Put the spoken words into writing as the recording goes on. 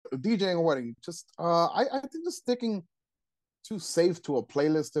DJing a wedding, just I think just sticking too safe to a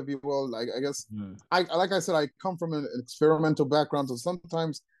playlist, if you will. Like I guess I like I said, I come from an experimental background, so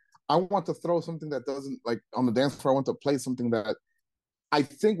sometimes I want to throw something that doesn't like on the dance floor. I want to play something that I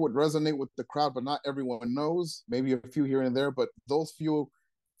think would resonate with the crowd, but not everyone knows. Maybe a few here and there, but those few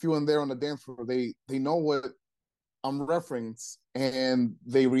and there on the dance floor, they know what I'm referencing and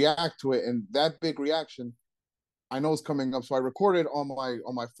they react to it, and that big reaction I know is coming up. So I recorded on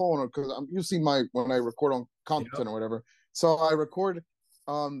my phone, or because you see my when I record on content or whatever. So I record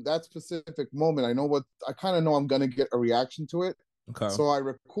that specific moment. I know what I kind of know I'm gonna get a reaction to it. Okay. So I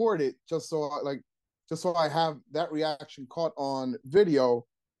record it just so I have that reaction caught on video,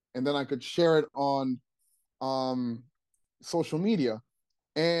 and then I could share it on social media.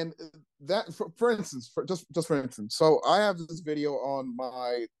 And that, for instance, just for instance, so I have this video on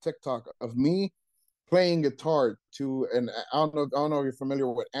my TikTok of me playing guitar to, and I don't know if you're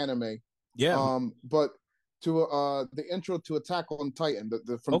familiar with anime. Yeah. But to the intro to Attack on Titan,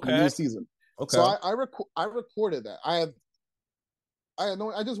 from the new season. Okay. So I recorded that. I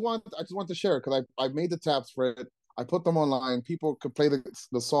just want to share it because I made the tabs for it. I put them online. People could play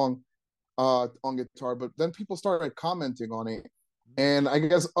the song on guitar, but then people started commenting on it. And I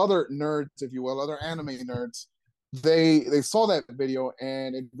guess other nerds, if you will, other anime nerds, they saw that video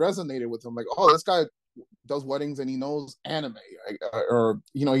and it resonated with them. Like, oh, this guy does weddings and he knows anime, or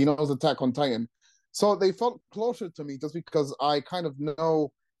he knows Attack on Titan. So they felt closer to me just because I kind of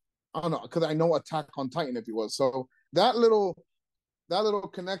know, I don't know, because I know Attack on Titan, if you will. So that little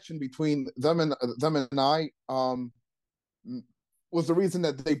connection between them and I was the reason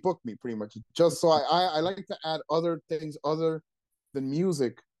that they booked me, pretty much. Just so I like to add other things other than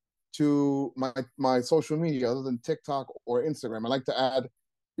music to my social media, other than TikTok or Instagram. I like to add.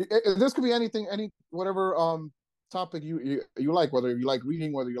 This could be anything, whatever topic you like, whether you like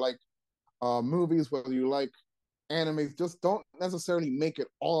reading, whether you like movies, whether you like anime. Just don't necessarily make it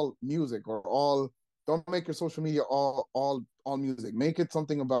all music or all. Don't make your social media all music. Make it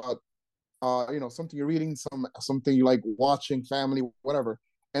something about something you're reading, something you like watching, family, whatever,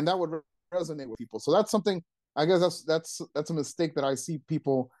 and that would resonate with people. So that's something. I guess that's a mistake that I see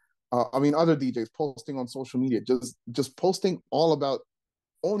people. Other DJs posting on social media, just posting all about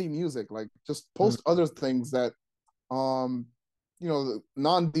only music. Like just post other things that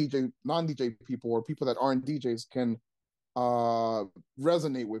non-DJ people or people that aren't DJs can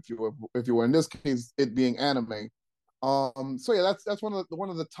resonate with you, if you were, in this case it being anime. So yeah, that's one of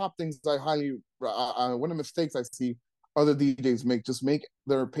the top things I highly one of the mistakes I see other DJs make. Just make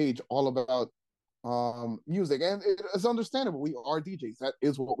their page all about music, and it's understandable. We are DJs, that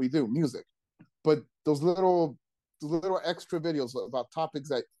is what we do, music. But those little extra videos about topics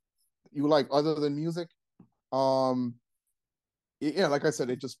that you like other than music, yeah, like I said,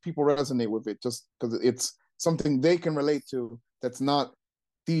 it just, people resonate with it just because it's something they can relate to that's not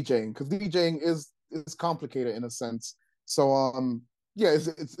DJing, because DJing is complicated in a sense. So yeah,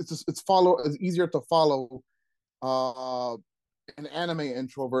 it's easier to follow an anime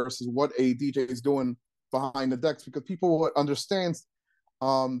intro versus what a DJ is doing behind the decks, because people would understand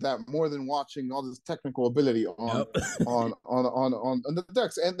that more than watching all this technical ability on the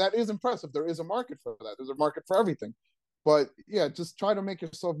decks, and that is impressive. There is a market for that. There's a market for everything, but yeah, just try to make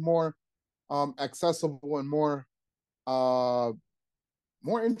yourself more accessible and more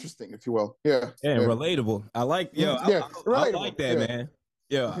interesting, if you will. Yeah, relatable. I like, I like that, man.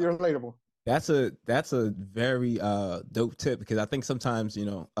 Yeah, you're relatable. That's a very dope tip, because I think sometimes,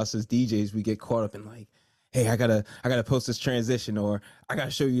 us as DJs, we get caught up in like, hey, I gotta post this transition, or I gotta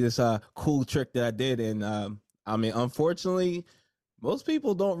show you this cool trick that I did. And unfortunately, most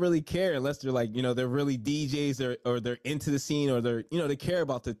people don't really care unless they're like, they're really DJs or they're into the scene, or they're, they care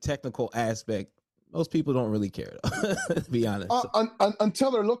about the technical aspect. Most people don't really care, to be honest.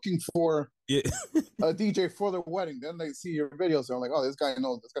 Until they're looking for a DJ for their wedding. Then they see your videos and they're like, oh, this guy's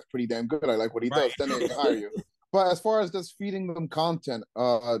pretty damn good. I like what he does. Then they can hire you. But as far as just feeding them content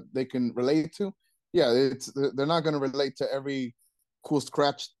they can relate to, yeah, they're not going to relate to every cool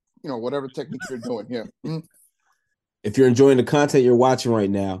scratch, whatever technique you're doing. Yeah. Mm-hmm. If you're enjoying the content you're watching right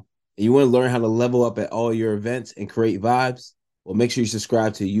now, and you want to learn how to level up at all your events and create vibes, well, make sure you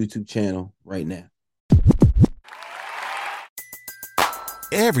subscribe to the YouTube channel right now.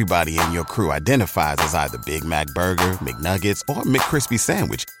 Everybody in your crew identifies as either Big Mac Burger, McNuggets, or McCrispy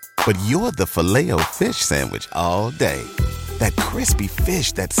Sandwich. But you're the Filet-O-Fish Sandwich all day. That crispy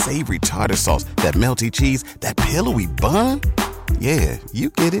fish, that savory tartar sauce, that melty cheese, that pillowy bun. Yeah,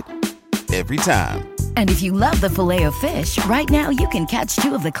 you get it. Every time. And if you love the Filet-O-Fish, right now you can catch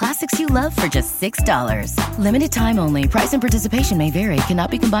 2 of the classics you love for just $6. Limited time only. Price and participation may vary.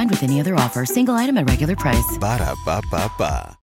 Cannot be combined with any other offer. Single item at regular price. Ba-da-ba-ba-ba.